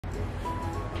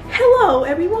Hello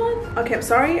everyone. Okay, I'm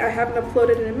sorry I haven't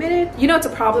uploaded in a minute. You know it's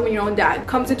a problem when your own dad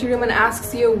comes into your room and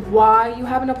asks you why you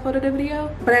haven't uploaded a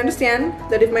video. But I understand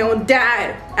that if my own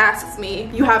dad asks me,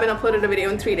 you haven't uploaded a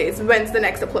video in 3 days, when's the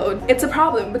next upload? It's a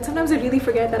problem, but sometimes I really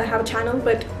forget that I have a channel,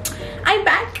 but I'm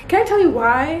back. Can I tell you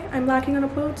why I'm lacking on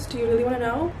uploads? Do you really want to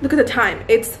know? Look at the time.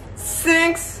 It's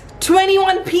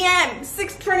 6:21 p.m.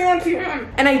 6:21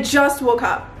 p.m. And I just woke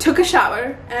up, took a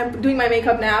shower, and I'm doing my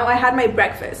makeup now. I had my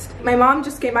breakfast. My mom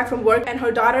just came back from work and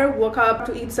her daughter woke up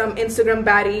to eat some Instagram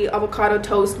baddie avocado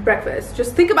toast breakfast.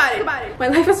 Just think about it. My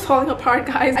life is falling apart,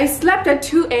 guys. I slept at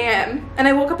 2 a.m. and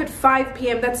I woke up at 5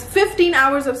 p.m. That's 15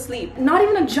 hours of sleep. Not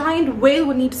even a giant whale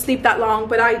would need to sleep that long,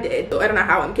 but I did. So I don't know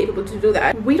how I'm capable to do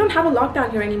that. We don't have a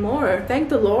lockdown here anymore. Thank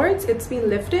the Lord, it's been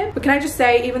lifted. But can I just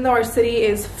say, even though our city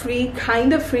is free,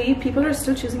 kind of free, people are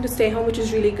still choosing to stay home, which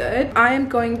is really good. I am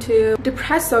going to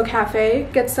Depresso Cafe,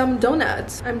 get some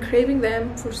donuts. I'm craving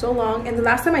them for so long, and the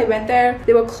last time I went there,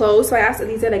 they were closed. So I asked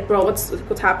Elisa, like, bro,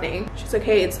 what's happening? She's like,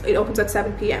 hey, it opens at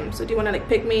 7 p.m. So do you want to like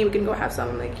pick me? We can go have some.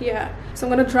 I'm like, yeah. So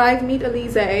I'm gonna drive, meet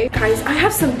Elisa. Guys, I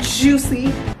have some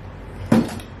juicy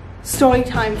story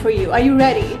time for you. Are you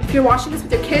ready? If you're watching this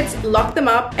with your kids, lock them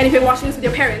up, and if you're watching this with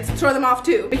your parents, throw them off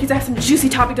too, because I have some juicy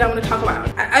topic that I want to talk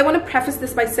about. I want to preface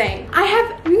this by saying I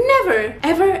have never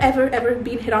ever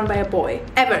been hit on by a boy.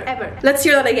 Ever. Let's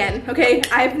hear that again, okay?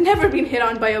 I've never been hit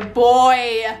on by a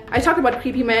boy. I talked about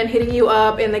creepy men hitting you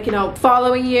up and, like, you know,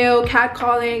 following you,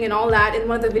 catcalling and all that in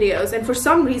one of the videos, and for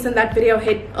some reason that video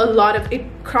hit a lot of, it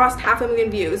crossed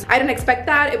 500,000 views. I didn't expect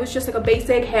that. It was just like a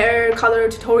basic hair color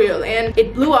tutorial and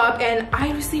it blew up, and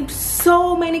I received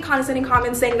so many condescending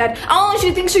comments saying that, oh,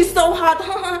 she thinks she's so hot.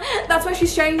 That's why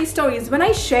she's sharing these stories. When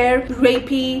I share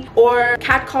rapey or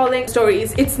catcalling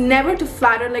stories, it's never to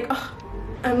flatter, like, oh,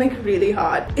 I'm like really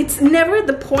hot. It's never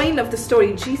the point of the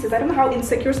story. Jesus, I don't know how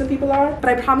insecure some people are, but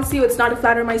I promise you it's not to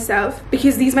flatter myself,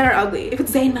 because these men are ugly. If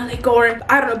it's Zayn Malik or,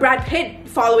 I don't know, Brad Pitt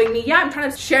following me, yeah, I'm trying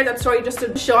to share that story just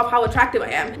to show off how attractive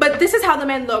I am. But this is how the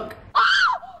men look.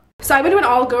 So I went to an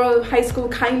all-girl high school,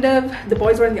 kind of. The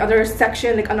boys were in the other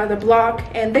section, like another block,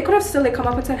 and they could have still like come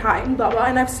up and said hi and blah blah,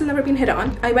 and I've still never been hit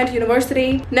on. I went to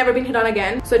university, never been hit on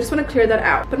again, so I just want to clear that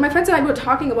out. But my friends and I were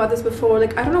talking about this before,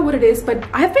 like, I don't know what it is, but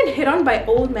I've been hit on by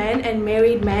old men and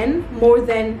married men more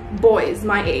than boys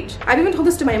my age. I've even told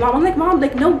this to my mom. I'm like, mom,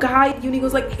 like, no guy at uni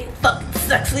goes like, hey, fuck,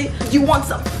 sexy, you want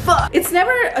some fuck. It's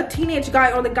never a teenage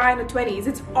guy or the guy in the 20s.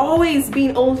 It's always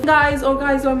been old guys or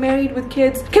guys who are married with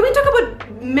kids. Can we talk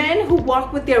about men who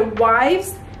walk with their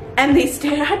wives and they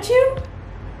stare at you?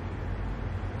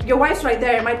 Your wife's right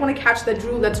there. You might want to catch the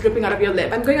drool that's dripping out of your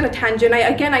lip. I'm going on a tangent. I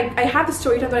have the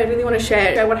story time that I really want to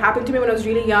share. What happened to me when I was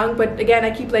really young, but again, I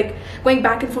keep like going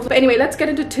back and forth. But anyway, let's get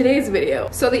into today's video.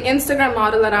 So the Instagram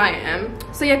model that I am.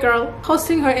 So yeah, girl,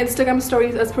 posting her Instagram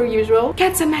stories as per usual,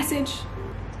 gets a message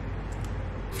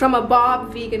from a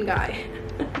Bob vegan guy.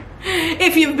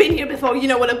 If you've been here before, you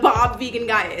know what a Bob vegan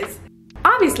guy is.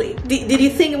 Obviously, did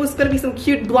you think it was gonna be some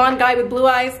cute blonde guy with blue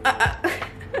eyes?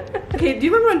 Okay, do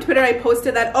you remember on Twitter I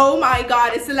posted that, oh my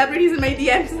god, it's celebrities in my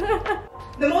DMs?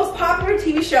 The most popular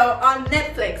TV show on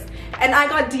Netflix, and I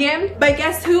got DM'd by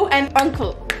guess who? And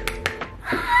Uncle.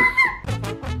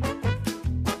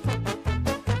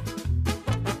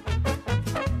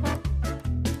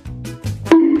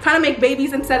 Trying to make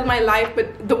babies and settle my life,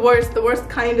 but the worst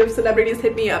kind of celebrities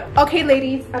hit me up. Okay,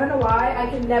 ladies, I don't know why I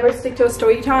can never stick to a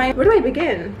story time. Where do I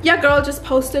begin? Yeah, girl just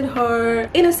posted her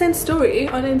innocent story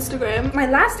on Instagram. My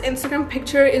last Instagram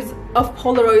picture is of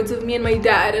Polaroids of me and my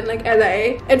dad in like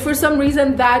LA, and for some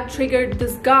reason that triggered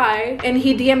this guy, and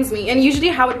he DMs me. And usually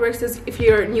how it works is, if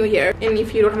you're new here and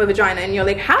if you don't have a vagina and you're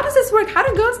like, how does this work? How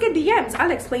do girls get DMs?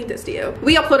 I'll explain this to you.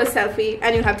 We upload a selfie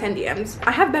and you have 10 DMs.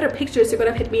 I have better pictures you could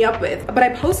have hit me up with, but I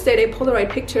posted a Polaroid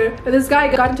picture, but this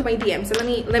guy got into my DMs, so let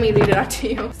me read it out to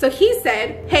you. So he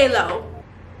said, "Hello."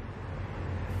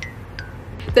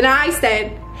 Then I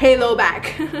said, "Hello"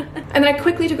 back. And then I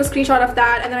quickly took a screenshot of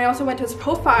that, and then I also went to his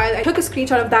profile. I took a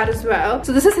screenshot of that as well.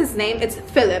 So this is his name, it's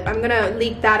Philip. I'm gonna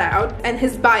leak that out. And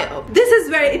his bio. This is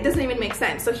where it doesn't even make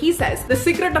sense. So he says, the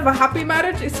secret of a happy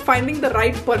marriage is finding the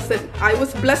right person. I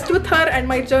was blessed with her and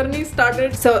my journey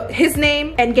started. So his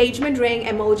name, engagement ring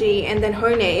emoji, and then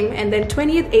her name, and then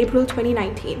 20th April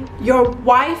 2019. Your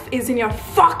wife is in your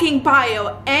fucking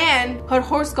bio, and her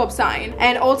horoscope sign,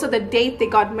 and also the date they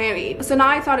got married. So now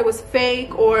I thought it was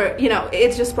fake, or, you know,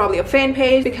 it's just probably a fan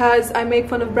page, because I make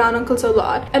fun of brown uncles a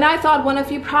lot. And I thought one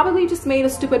of you probably just made a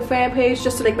stupid fan page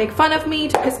just to like make fun of me,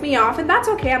 to piss me off, and that's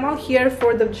okay. I'm all here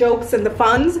for the jokes and the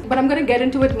funs, but I'm gonna get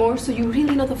into it more so you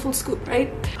really know the full scoop, right?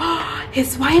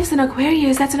 His wife's an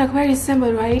Aquarius. That's an Aquarius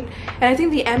symbol, right? And I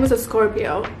think the M is a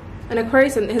Scorpio. an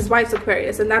Aquarius, and his wife's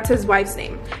Aquarius, and that's his wife's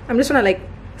name. I'm just trying to like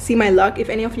see my luck. If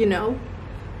any of you know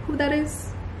who that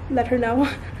is, let her know.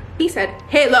 He said,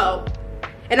 "Hello."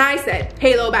 And I said,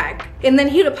 "Hello" back. And then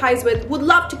he replies with, "Would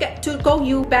love to get to go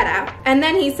you better." And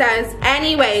then he says,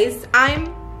 "Anyways,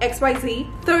 I'm XYZ,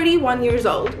 31 years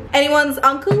old. Anyone's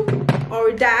uncle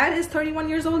or dad is 31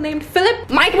 years old named Philip?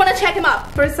 Might want to check him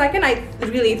up." For a second, I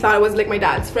really thought it was like my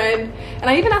dad's friend. And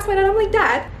I even asked my dad, I'm like,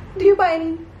 "Dad, do you by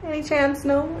any chance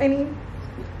know any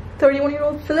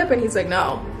 31-year-old Philip?" And he's like,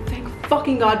 "No." Thank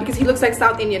fucking God, because he looks like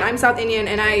South Indian. I'm South Indian,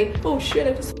 and oh shit,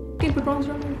 I just put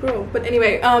bronzer on my bro. But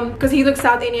anyway, because he looks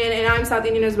South Indian and I'm South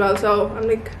Indian as well, so I'm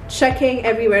like checking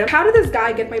everywhere. How did this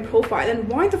guy get my profile, and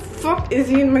why the fuck is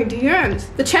he in my DMs?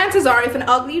 The chances are, if an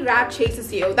ugly rat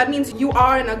chases you, that means you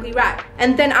are an ugly rat.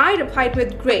 And then I replied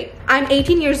with, "Great, I'm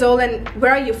 18 years old, and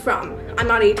where are you from?" I'm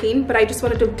not 18, but I just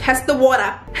wanted to test the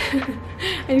water.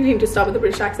 I need him to stop with the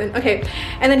British accent. Okay.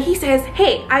 And then he says,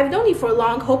 "Hey, I've known you for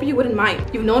long, hope you wouldn't mind."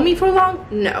 You've known me for long?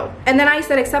 No. And then I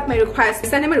said, "Accept my request." I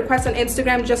sent him a request on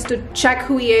Instagram just to check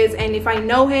who he is and if I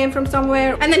know him from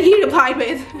somewhere. And then he replied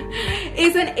with,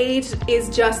 "Isn't age is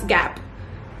just gap."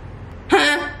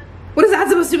 Huh? What is that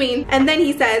supposed to mean? And then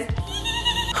he says,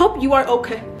 "Hope you are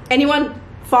okay. Anyone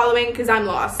following, because I'm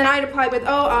lost." And I replied with,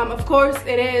 "Oh, of course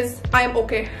it is. I am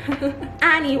okay."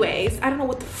 Anyways, I don't know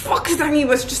what the fuck is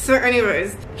anyways, just say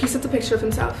anyways. He sent a picture of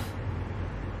himself.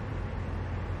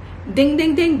 Ding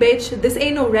ding ding, bitch. This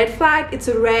ain't no red flag, it's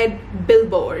a red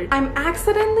billboard. I'm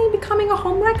accidentally becoming a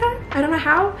homewrecker. I don't know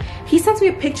how. He sends me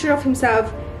a picture of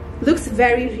himself. Looks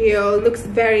very real, looks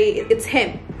very, it's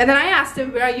him. And then I asked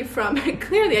him, "Where are you from?"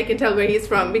 Clearly I can tell where he's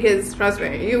from, because trust me,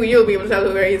 you'll be able to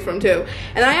tell where he's from too.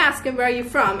 And I asked him, "Where are you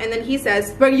from?" And then he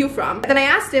says, "Where are you from?" And then I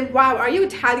asked him, "Wow, are you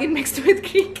Italian mixed with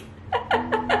Greek?"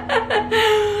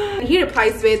 And he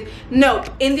replies with, "Nope,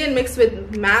 Indian mixed with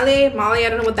Malay, I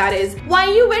don't know what that is." Why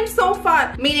you went so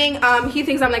far? Meaning, he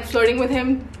thinks I'm like flirting with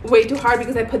him way too hard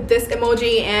because I put this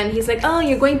emoji, and he's like, "Oh,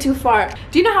 you're going too far."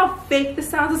 Do you know how fake this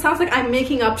sounds? It sounds like I'm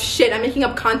making up shit. I'm making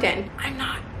up content. I'm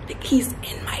not. Like, he's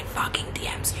in my fucking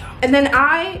DMs, yo. And then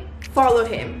I follow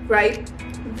him, right?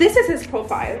 This is his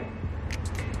profile.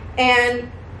 And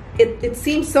it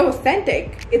seems so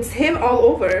authentic. It's him all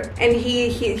over. And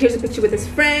here's a picture with his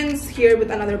friends, here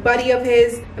with another buddy of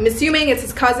his. I'm assuming it's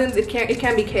his cousins. It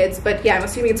can be kids, but yeah, I'm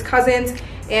assuming it's cousins.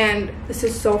 And this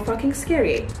is so fucking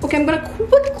scary. Okay, I'm gonna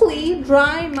quickly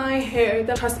dry my hair.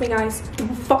 Trust me, guys,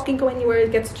 don't fucking go anywhere,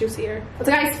 it gets juicier.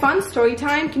 So guys, fun story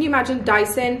time. Can you imagine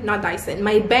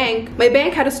my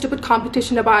bank had a stupid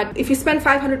competition about if you spend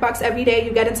 500 bucks every day,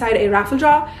 you get inside a raffle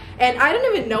draw. And I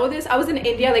didn't even know this. I was in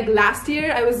India like last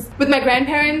year. I was with my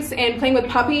grandparents and playing with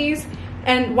puppies.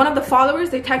 And one of the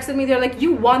followers, they texted me, they're like,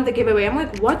 "You won the giveaway." I'm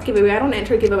like, "What giveaway? I don't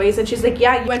enter giveaways." And she's like,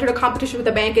 "Yeah, you entered a competition with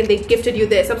the bank and they gifted you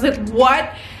this." I was like, "What?"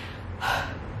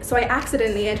 So I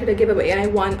accidentally entered a giveaway and I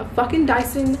won a fucking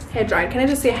Dyson hairdryer. Can I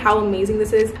just say how amazing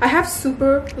this is? I have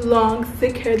super long,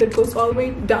 thick hair that goes all the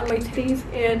way down my titties,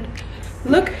 and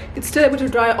look, it's still able to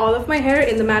dry all of my hair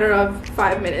in the matter of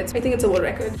 5 minutes. I think it's a world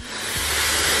record.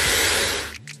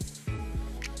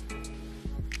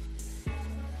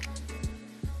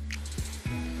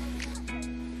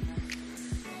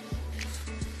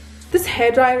 This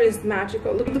hairdryer is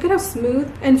magical. Look at how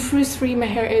smooth and frizz-free my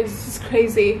hair is. It's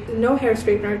crazy. No hair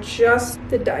straightener, just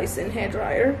the Dyson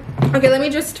hairdryer. Okay, let me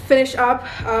just finish up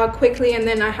quickly, and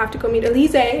then I have to go meet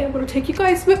Elise. I'm gonna take you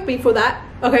guys with me for that.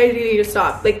 Okay, I really need to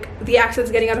stop. Like, the accent's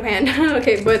getting out of hand.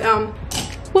 Okay, but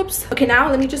whoops. Okay, now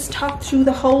let me just talk through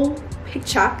the whole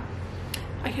picture.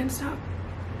 I can't stop.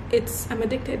 I'm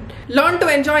addicted. Learn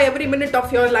to enjoy every minute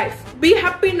of your life. Be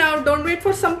happy now. Don't wait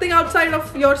for something outside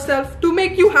of yourself to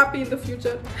make you happy in the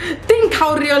future. Think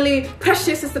how really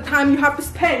precious is the time you have to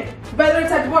spend, whether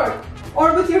it's at work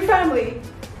or with your family.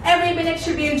 Every minute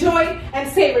should be enjoyed and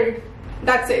savored.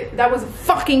 That's it. That was a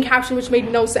fucking caption which made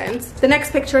no sense. The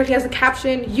next picture, he has a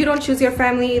caption, "You don't choose your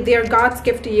family, they are God's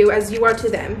gift to you as you are to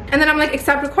them." And then I'm like,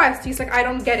 "Accept request." He's like, "I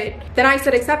don't get it." Then I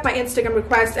said, "Accept my Instagram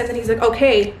request." And then he's like,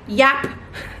 "Okay, yap."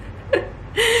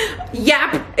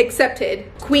 Yap, accepted.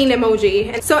 Queen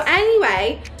emoji. And so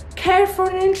anyway, care for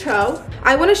an intro.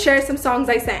 I want to share some songs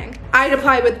I sang. I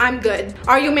replied with, "I'm good.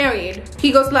 Are you married?"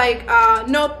 He goes like,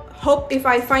 "Nope. Hope if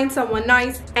I find someone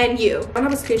nice, and you." I don't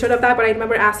have a screenshot of that, but I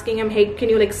remember asking him, "Hey, can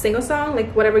you like sing a song?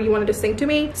 Like whatever you wanted to sing to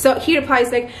me." So he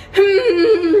replies like,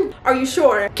 "Are you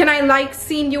sure? Can I like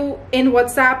seen you in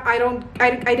WhatsApp?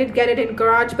 I did get it in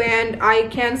GarageBand. I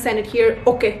can send it here."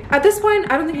 Okay. At this point,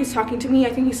 I don't think he's talking to me.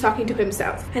 I think he's talking to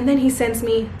himself. And then he sends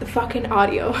me the fucking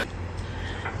audio.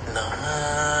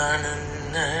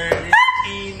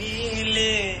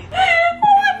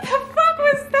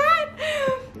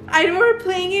 I remember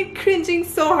playing it, cringing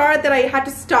so hard that I had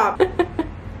to stop.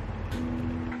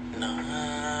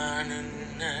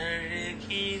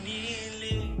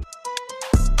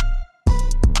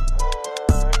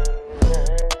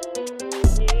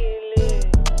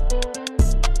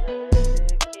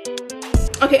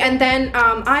 Okay, and then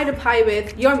I reply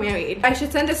with, "You're married. I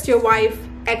should send this to your wife,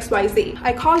 XYZ."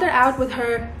 I called her out with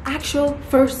her actual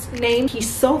first name. He's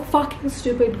so fucking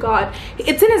stupid, God.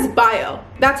 It's in his bio.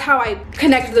 That's how I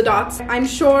connected the dots. I'm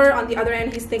sure on the other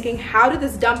end he's thinking, how did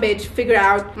this dumb bitch figure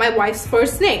out my wife's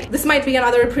first name? This might be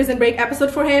another Prison Break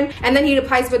episode for him. And then he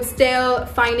replies with, "Still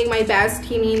finding my best."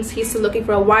 He means he's still looking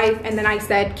for a wife. And then I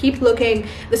said, "Keep looking.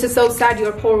 This is so sad,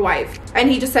 your poor wife." And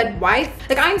he just said, "Wife?"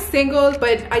 Like, I'm single,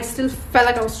 but I still felt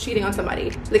like I was cheating on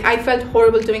somebody. Like, I felt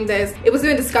horrible doing this. It was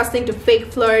even disgusting to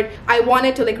fake flirt. I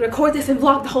wanted to like record this and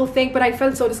vlog the whole thing, but I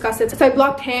felt so disgusted. So I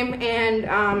blocked him,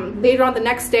 and later on the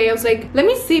next day I was like, let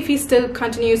me see if he still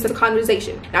continues the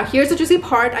conversation. Now here's the juicy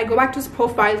part. I go back to his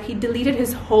profile. He deleted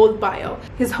his whole bio.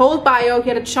 His whole bio. He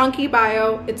had a chunky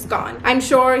bio. It's gone. I'm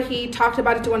sure he talked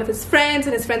about it to one of his friends,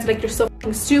 and his friends were like, "You're so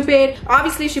fucking stupid."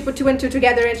 Obviously she put 2 and 2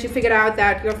 together and she figured out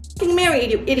that you're fucking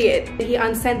married, you idiot. He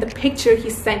unsent the picture he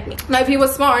sent me. Now if he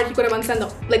was smart, he could have unsent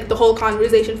the whole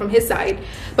conversation from his side,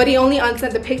 but he only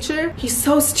unsent the picture. He's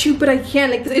so stupid. I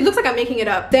can't, like, it looks like I'm making it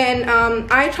up. Then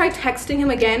I tried texting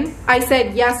him again. I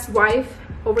said, "Yes, wife,"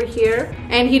 over here,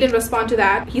 and he didn't respond to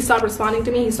that. He stopped responding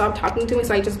to me. He stopped talking to me,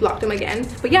 so I just blocked him again.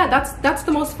 But yeah, that's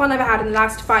the most fun I've had in the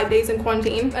last 5 days in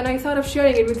quarantine, and I thought of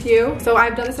sharing it with you. So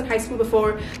I've done this in high school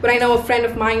before, but I know a friend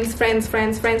of mine's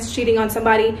friends cheating on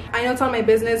somebody. I know it's not my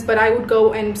business, but I would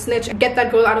go and snitch, get that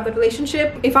girl out of the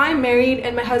relationship. If I'm married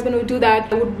and my husband would do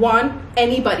that, I would want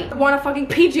anybody, I want a fucking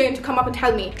PJ to come up and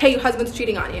tell me, "Hey, your husband's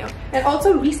cheating on you." And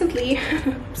also recently,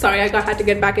 sorry, I had to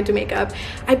get back into makeup.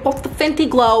 I bought the Fenty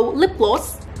Glow lip gloss,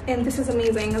 and this is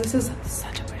amazing. This is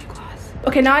such a pretty gloss.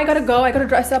 Okay, now I gotta go. I gotta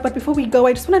dress up, but before we go,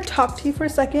 I just want to talk to you for a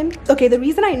second. Okay, the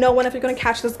reason I know when if you're gonna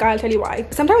catch this guy, I'll tell you why.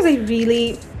 Sometimes I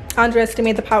really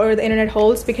underestimate the power the internet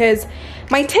holds, because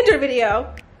my Tinder video,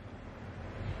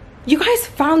 you guys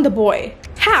found the boy.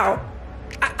 How?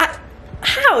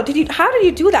 How did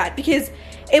you do that? Because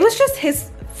it was just his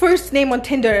first name on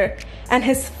Tinder and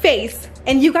his face,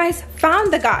 and you guys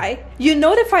found the guy. You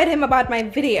notified him about my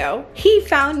video. He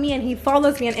found me and he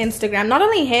follows me on Instagram. Not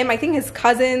only him, I think his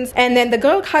cousins, and then the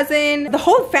girl cousin, the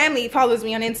whole family follows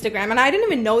me on Instagram, and I didn't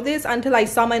even know this until I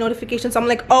saw my notification. So I'm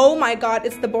like, oh my god,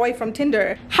 it's the boy from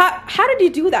Tinder. How did you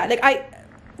do that? Like,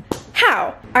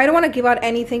 how? I don't want to give out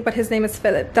anything, but his name is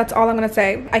Philip. That's all I'm gonna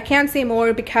say. I can't say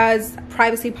more because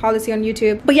privacy policy on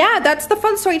YouTube. But yeah, that's the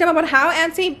fun story time about how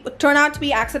Anncy turned out to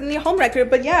be accidentally a homewrecker.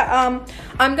 But yeah,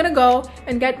 I'm gonna go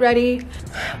and get ready.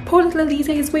 Poor little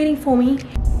Lisa is waiting for me.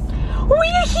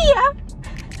 We're here.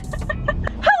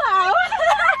 Hello.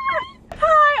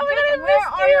 Hi. Oh my god, I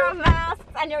missed you. Your masks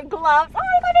and your gloves. Oh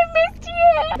my god, I missed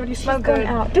you. God, you smell good.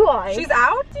 Out. Do I? She's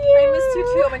out? I missed you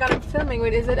too. Oh my god, I'm filming.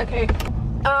 Wait, is it? Okay.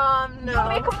 No. Your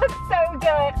makeup looks so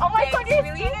good. Oh my god, your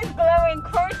skin is glowing.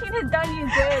 Quarantine has done you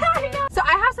good. So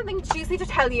I have something juicy to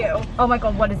tell you. Oh my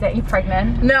god, what is it? You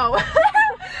pregnant? No. With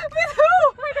who?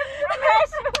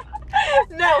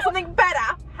 No, something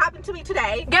better happened to me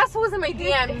today. Guess who was in my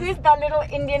DMs? Who's that little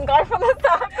Indian guy from the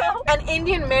circle? An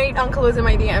Indian married uncle was in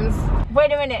my DMs.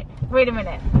 Wait a minute. Wait a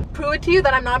minute. Prove it to you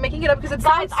that I'm not making it up, because it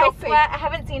sounds so fake. I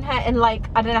haven't seen her in like,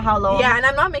 I don't know how long. Yeah, and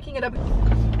I'm not making it up.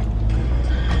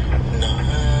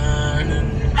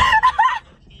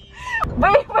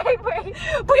 Wait.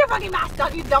 Put your fucking mask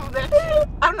on, you dumb bitch.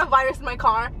 I don't have virus in my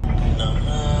car. I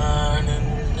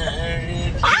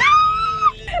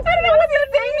don't know what you're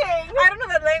singing. I don't know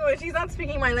that language. He's not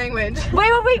speaking my language.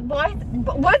 Wait.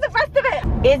 What's the rest of it?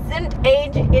 Isn't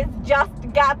age, it's just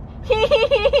gap.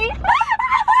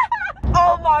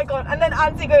 Oh my god. And then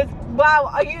Anncy goes, wow,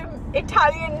 are you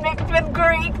Italian mixed with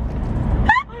Greek?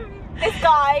 This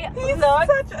guy, he's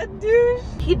such a douche.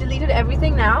 He deleted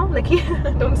everything now. Like, he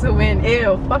don't zoom in.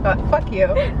 Ew, fuck you.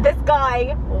 This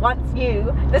guy wants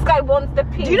you. This guy wants the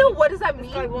pee. Do you know what does that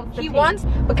mean? He wants,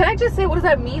 but can I just say, what does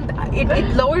that mean?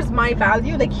 It lowers my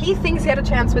value. Like, he thinks he had a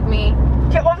chance with me.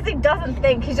 He obviously doesn't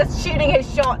think. He's just shooting his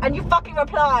shot, and you fucking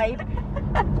replied.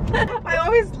 I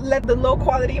always let the low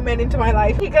quality men into my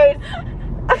life. He goes,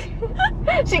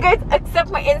 she goes,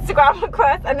 accept my Instagram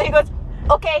request, and then he goes,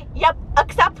 okay, yep,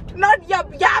 accept. Not yep.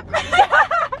 Yep.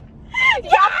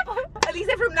 At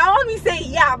least from now on we say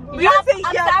yep. We don't say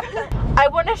yep. I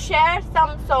want to share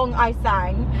some song I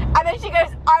sang. And then she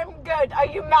goes, I'm good. Are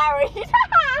you married?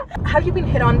 Have you been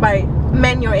hit on by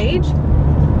men your age?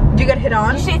 Do you get hit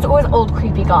on? Usually it's always old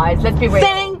creepy guys. Let's be real.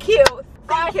 Thank you.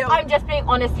 Thank you. I'm just being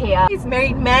honest here. These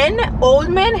married men, old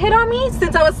men hit on me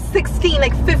since I was 16,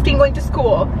 like 15, going to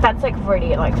school. That's like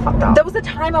really like fucked up. There was a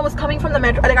time I was coming from the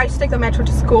metro, like I used to take the metro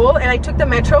to school, and I took the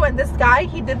metro, and this guy,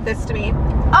 he did this to me.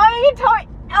 Oh, you told.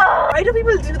 Why do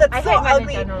people do that? I So hate men in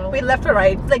ugly. general. Wait, left or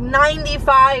right? Like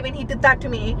 95, and he did that to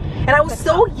me, and I was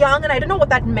so young, and I didn't know what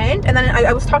that meant. And then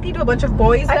I was talking to a bunch of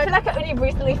boys. I feel like I only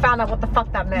recently found out what the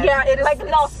fuck that meant. Yeah, it is. Like It's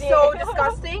last so year.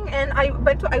 disgusting. And I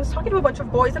was talking to a bunch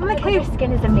of boys, and I'm like, Hey, hey, your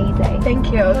skin is amazing. thank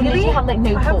you. You literally have like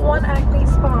no I have pores. one acne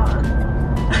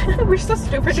spot. We're so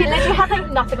stupid. She literally has like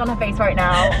nothing on her face right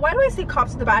now. Why do I see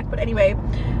cops in the back? But anyway,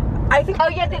 I think. Oh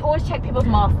yeah, they always check people's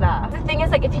masks there. The thing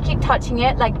is, like, if you keep touching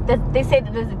it, like they say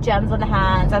that there's germs on the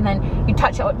hands, and then you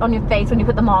touch it on your face when you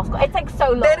put the mask on. It's like so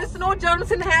long. There is no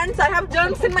germs in hands. I have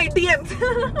germs in my DMs.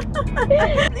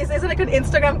 Is it like an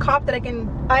Instagram cop that I can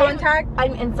contact?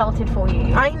 I'm insulted for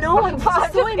you. I know. I'm I'm so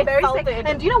just embarrassing. insulted.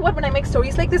 And do you know what? When I make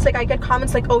stories like this, like I get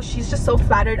comments like, "Oh, she's just so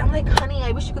flattered." I'm like, "Honey,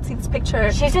 I wish you could see this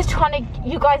picture." She's just trying to.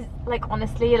 You guys, like,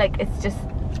 honestly, like, it's just.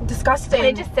 Disgusting.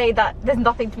 They just say that there's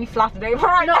nothing to be flattered over.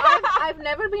 Right No, now. I've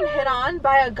never been hit on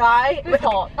by a guy Who's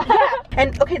hot. Yeah.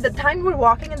 And okay, the time we were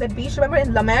walking in the beach, remember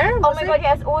in La Mer? Oh my god,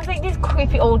 yes, always like these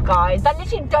creepy old guys that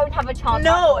literally don't have a chance.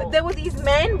 No, there were these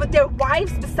men with their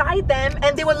wives beside them,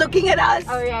 and they were looking at us.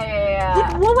 Oh yeah.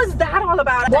 Like, what was that all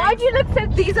about? Why do you look so?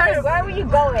 These are. Where were you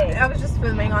going? I was just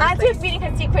filming, Nancy honestly. was meeting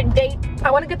her secret date.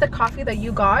 I want to get the coffee that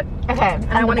you got, Okay, and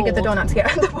I want to get the donuts here.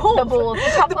 The balls. The balls,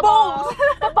 the chocolate The balls.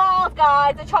 The balls,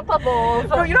 guys, the chocolate balls.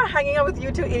 Bro, you're not hanging out with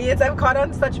you two idiots. I've caught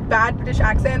on such bad British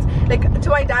accents. Like, to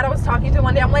my dad, I was talking to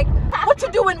one day. I'm like, what you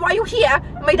doing? Why you here?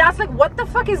 My dad's like, what the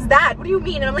fuck is that? What do you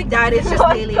mean? And I'm like, Dad, it's just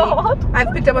Lily.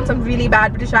 I've picked up on some really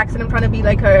bad British accent. I'm trying to be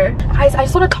like her. Guys, I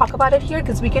just want to talk about it here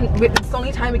because it's the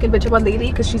only time we can bitch about Lily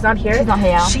because she's not here. She's not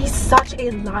here. She's such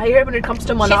a liar when it comes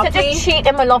to Monopoly. She's such a cheat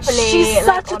in Monopoly. She's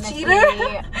like, such a honestly. cheater.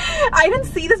 I didn't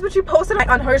see this, but she posted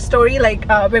on her story like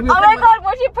when we were Oh my god,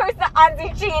 when she posted that Anncy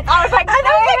cheats, I was like, and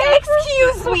I was like,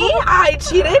 excuse me, I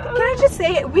cheated. Can I just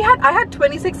say, I had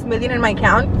 26 million in my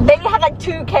account. Lily had like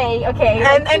 2k, okay.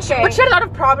 And like, but she had a lot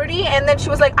of property, and then she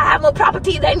was like, I have more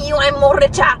property than you, I'm more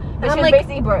richer. But And she I'm was like,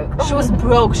 basically broke. she was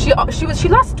broke. She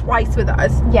lost twice with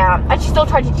us. Yeah, and she still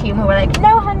tried to cheat, and we were like,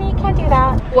 no honey, can't do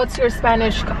that. What's your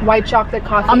Spanish white chocolate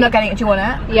coffee? I'm not getting it, do you want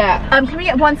it? Yeah. Can we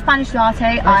get one Spanish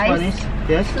latte, ice?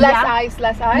 Yes.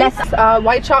 Less ice.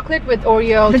 White chocolate with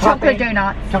Oreo The topping. chocolate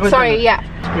donut. Chocolate Sorry, donut.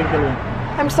 yeah. Twinkle one.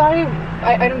 I'm sorry,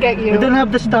 I don't get you. We don't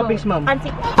have the toppings, ma'am.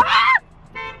 Auntie,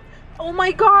 Oh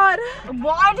my god.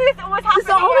 why does this always happen? This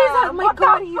always here? oh my What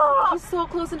god, the fuck? he's so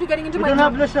close into getting into We my don't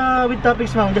have this with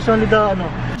toppings, ma'am. Just only the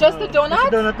Just the donut?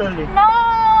 Just the donut only.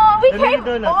 No, we The came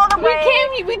donut. all the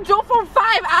way. We drove for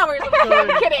 5 hours.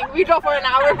 I'm kidding. We drove for an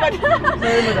hour, but Sorry,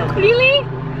 madam. really?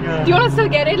 Yeah. Do you want to still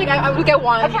get it? Like I will get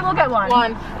one. Okay, we'll get one.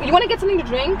 One. You want to get something to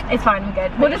drink? It's fine, we're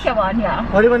good. We'll just get one, yeah.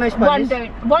 Only one nice One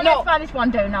Spanish. One No. Spanish,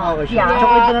 one donut. Oh, sure. Yeah.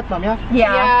 Chocolate donut, ma'am.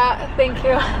 Yeah. Yeah. Thank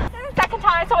you. Second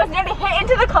time, so I was nearly hit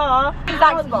into the car.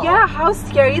 Yeah, how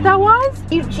scary that was.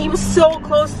 He was so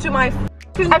close to my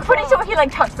I'm pretty sure he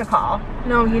like touched the car.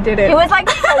 No, he didn't. It was like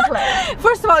so close.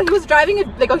 First of all, he was driving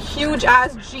a huge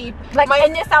ass Jeep. Like my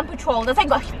Nissan Patrol, that's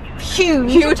like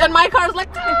huge. And my car's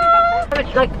like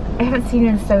Like I haven't seen you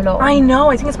in so long. I know,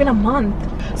 I think it's been a month.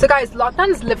 So guys, lockdown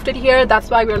is lifted here. That's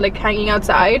why we're like hanging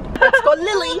outside. Let's go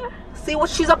Lily, see what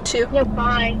she's up to. Yeah,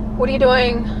 Bye. What are you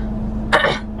doing?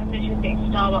 I'm literally getting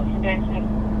Starbucks and going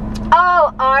home.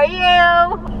 Oh, are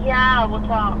you? Yeah, what's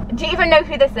up? Do you even know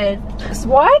who this is?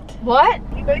 What? What?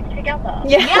 You both together?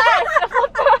 Yeah. Yes! How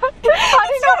did It's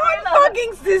you your know that?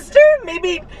 fucking sister?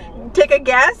 Maybe take a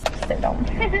guess. Sit down.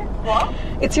 What?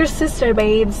 It's your sister,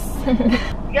 babes.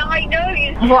 Yeah, I know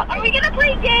you. What? Are we gonna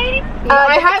play games?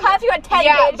 I there's a have curfew at 10,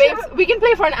 Yeah, bitch. babes, we can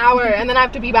play for an hour and then I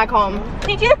have to be back home. Can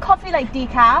you do the coffee like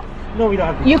decaf? No, we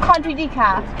don't have. You can't do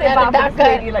decaf. Yeah, like that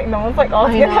good. Like no one's like I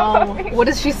asking know. about me. What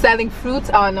is she selling? Fruits?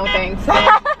 Oh, no thanks. No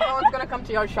one's gonna come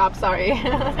to your shop, sorry.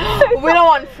 We don't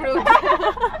want fruit.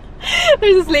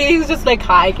 There's this lady who's just like,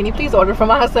 hi, can you please order from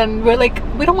us? And we're like,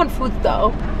 we don't want fruits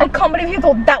though. I can't believe you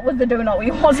thought that was the donut we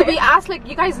wanted. So we asked, like,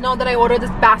 you guys know that I ordered this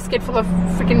basket full of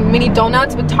freaking mini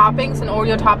donuts with toppings and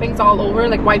Oreo toppings all over,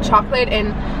 like white chocolate,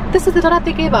 and this is the donut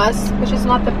they gave us, which is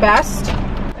not the best.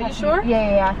 Are you sure?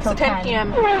 Yeah. So 10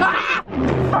 p.m. Shit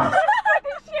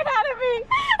out of me.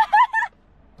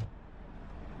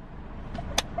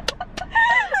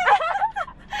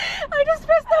 I just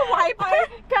pressed the wipe. I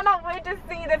cannot wait to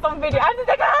see this on video. I'm just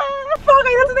like, Fuck,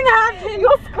 I had something happen.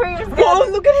 your screams.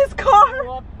 Whoa, look at his car.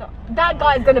 What the? That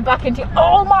guy's gonna back into you.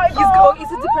 Oh my He's god.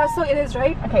 is it depresso? It is,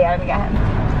 right? Okay, yeah, let me get him.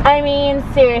 I mean,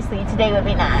 seriously, today would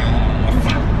be nice.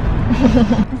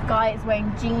 guy is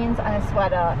wearing jeans and a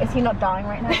sweater. Is he not dying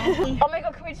right now? Oh my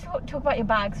god, can we just talk about your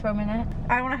bags for a minute?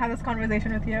 I want to have this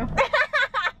conversation with you.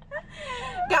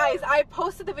 Guys, I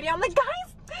posted the video. I'm like,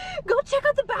 guys, go check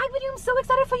out the bag video. I'm so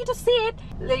excited for you to see it.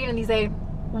 Lady and he say,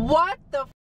 what the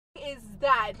is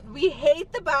that? We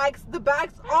hate the bags,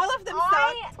 all of them suck.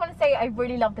 I just want to say I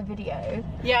really love the video.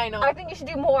 Yeah, I know. I think you should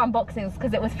do more unboxings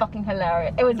because it was fucking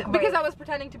hilarious. It was great. Because I was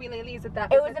pretending to be Lily's at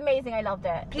that. It was amazing. I loved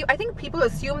it. I think people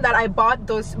assume that I bought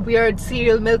those weird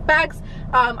cereal milk bags.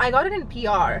 I got it in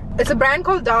PR. It's a brand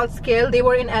called Doll Scale. They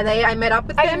were in LA. I met up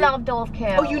with them. I love Doll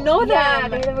Scale. Oh, you know them? Yeah,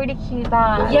 they're really cute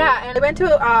bags. Yeah, and I went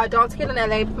to Doll Scale in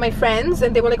LA with my friends,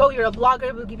 and they were like, oh, you're a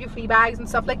blogger, we'll give you free bags and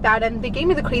stuff like that. And they gave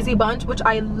me the crazy bunch, which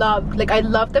I loved. Like, I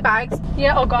loved the bags.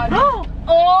 Yeah, oh god.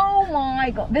 Oh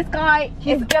my god, this guy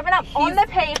is driven up on the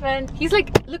pavement. He's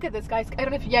like, look at this, guys. I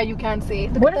don't know if, yeah, you can see.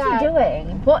 What is he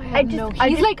doing? What?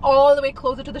 He's like all the way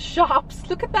closer to the shops.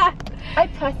 Look at that. I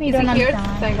personally don't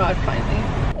understand. Thank god,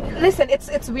 finally. Listen,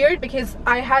 it's weird because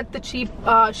I had the cheap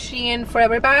Shein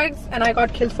Forever bags and I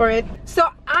got killed for it. So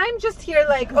I'm just here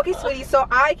like, okay, sweetie, so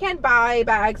I can't buy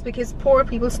bags because poor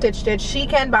people stitched it. She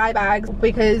can't buy bags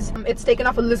because it's taken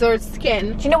off a lizard's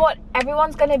skin. Do you know what?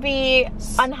 Everyone's gonna be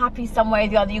unhappy some way or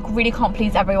the other. You really can't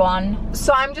please everyone.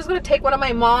 So I'm just gonna take one of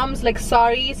my mom's like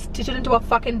saris, stitch it into a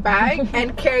fucking bag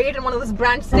and carry it in one of those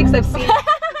branch sticks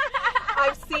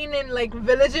I've seen in like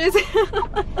villages.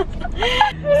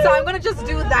 So I'm gonna just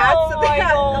do that,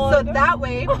 so that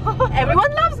way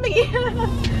everyone loves me.